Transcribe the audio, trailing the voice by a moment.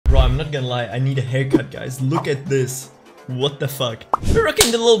I'm not gonna lie, I need a haircut, guys. Look at this. What the fuck? We're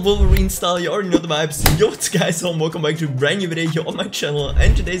rocking the little Wolverine style, you already know the vibes. Yo, what's guys, and welcome back to a brand new video here on my channel.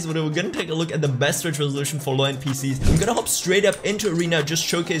 And today's video, we're gonna take a look at the best stretch resolution for low-end PCs. I'm gonna hop straight up into Arena, just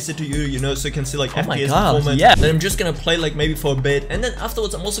showcase it to you, you know, so you can see like FPS performance. Yeah. Then I'm just gonna play like maybe for a bit. And then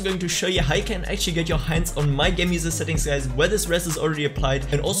afterwards, I'm also going to show you how you can actually get your hands on my game user settings, guys, where this res is already applied.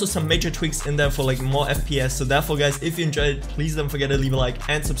 And also some major tweaks in there for like more FPS. So therefore, guys, if you enjoyed it, please don't forget to leave a like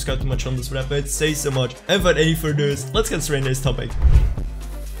and subscribe to my channel. This would help say so much. And without any further ado, let's get straight into this topic.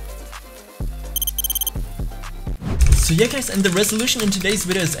 So yeah guys, and the resolution in today's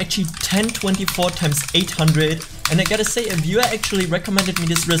video is actually 1024x800, and I gotta say a viewer actually recommended me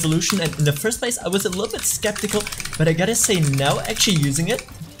this resolution, and in the first place I was a little bit skeptical, but I gotta say now actually using it,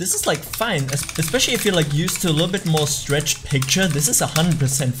 this is like fine, especially if you're like used to a little bit more stretched picture. This is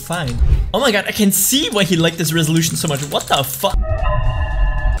 100% fine. Oh my god, I can see why he liked this resolution so much. What the fuck?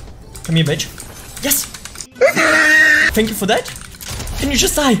 Come here, bitch. Yes! Thank you for that. Can you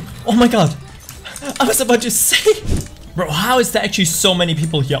just die? Oh my god. I was about to say. Bro, how is there actually so many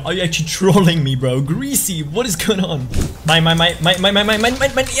people here? Are you actually trolling me, bro? Greasy, what is going on? Yeah.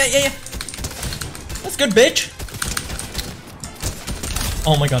 That's good, bitch.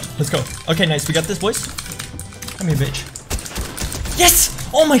 Oh my god, let's go. Okay, nice. We got this, boys. Come here, bitch. Yes!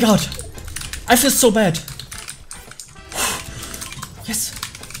 Oh my god. I feel so bad. Yes.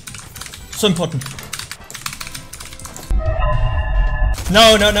 So important.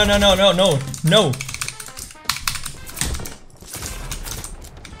 No. No!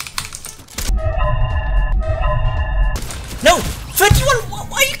 31!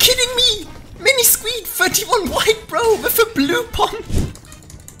 Why are you kidding me? Mini squeed, 31 white, bro, with a blue pump.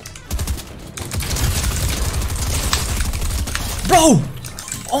 Bro!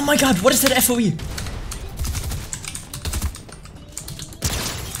 Oh my god, what is that FOE?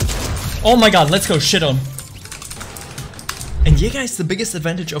 Oh my god, let's go, shit on. And yeah guys, the biggest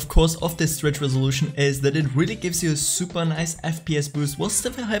advantage of course of this stretch resolution is that it really gives you a super nice FPS boost while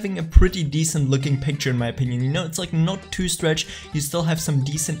still having a pretty decent looking picture in my opinion. You know, it's like not too stretched, you still have some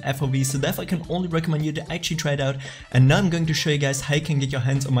decent FOV, so therefore I can only recommend you to actually try it out. And now I'm going to show you guys how you can get your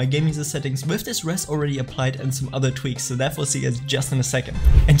hands on my game user settings with this res already applied and some other tweaks, so therefore see you guys just in a second.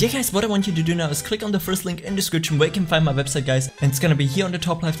 And yeah guys, what I want you to do now is click on the first link in the description where you can find my website, guys, and it's gonna be here on the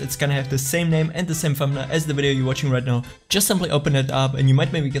top left. It's gonna have the same name and the same thumbnail as the video you're watching right now. Just simply open it up and you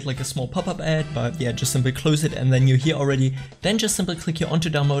might maybe get like a small pop-up ad, but yeah, just simply close it and then you're here already. Then just simply click here onto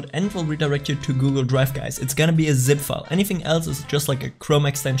download and it will redirect you to Google Drive, guys. It's gonna be a zip file. Anything else is just like a Chrome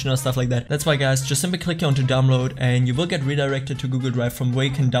extension or stuff like that. That's why guys, just simply click here onto download and you will get redirected to Google Drive from where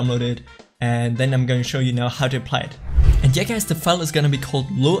you can download it. And then I'm going to show you now how to apply it. And yeah guys, the file is going to be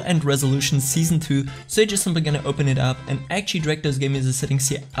called Low End Resolution Season 2. So you're just simply going to open it up and actually drag those game user settings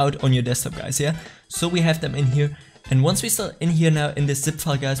here out on your desktop, guys, yeah? So we have them in here. And once we start in here now in this zip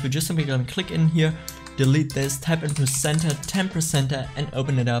file, guys, we're just simply going to click in here, delete this, type in %, 10% and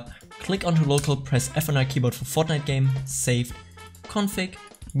open it up. Click onto local, press F on our keyboard for Fortnite game, saved, config,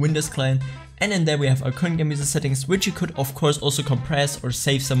 Windows client. And in there we have our current game user settings, which you could of course also compress or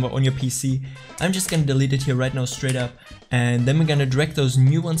save somewhere on your PC. I'm just gonna delete it here right now straight up, and then we're gonna drag those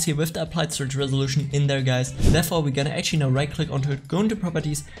new ones here with the applied stretch resolution in there, guys. Therefore we're gonna actually now right click onto it, go into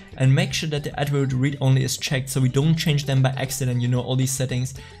properties and make sure that the attribute read only is checked so we don't change them by accident, you know, all these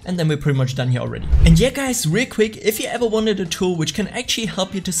settings, and then we're pretty much done here already. And yeah guys, real quick, if you ever wanted a tool which can actually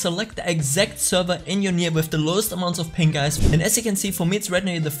help you to select the exact server in your near with the lowest amounts of ping, guys, and as you can see for me it's right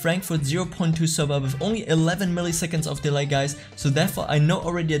now the Frankfurt 0.2 server with only 11 milliseconds of delay, guys, so therefore I know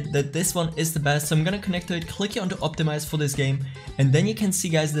already that this one is the best. So I'm gonna connect to it, click here on to optimize for this game, and then you can see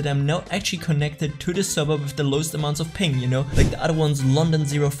guys that I'm now actually connected to the server with the lowest amounts of ping, you know, like the other ones, London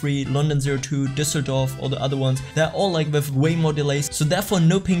 03, London 02, Düsseldorf, or the other ones, they're all like with way more delays, so therefore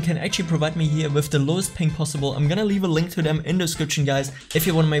no ping can actually provide me here with the lowest ping possible. I'm gonna leave a link to them in the description, guys, if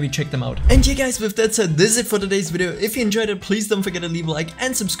you want to maybe check them out. And yeah guys, with that said, this is it for today's video. If you enjoyed it, please don't forget to leave a like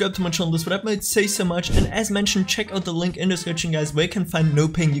and subscribe to my channel. This would help me say so much. And as mentioned, check out the link in the description, guys, where you can find no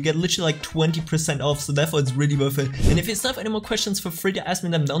ping. You get literally like 20% off, so therefore it's really worth it. And if you still have any more questions, feel free to ask me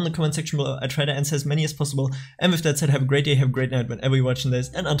them down in the comment section below. I try to answer as many as possible. And with that said, have a great day, have a great night whenever you're watching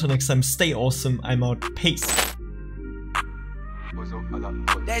this, and until next time, stay awesome. I'm out. Peace.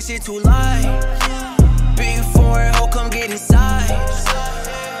 That shit too light. Big foreign hoe, come get inside.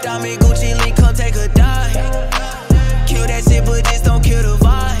 Diamond Gucci link, come take a dive. Kill that shit, but just don't kill the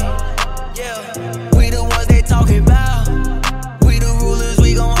vibe. Yeah.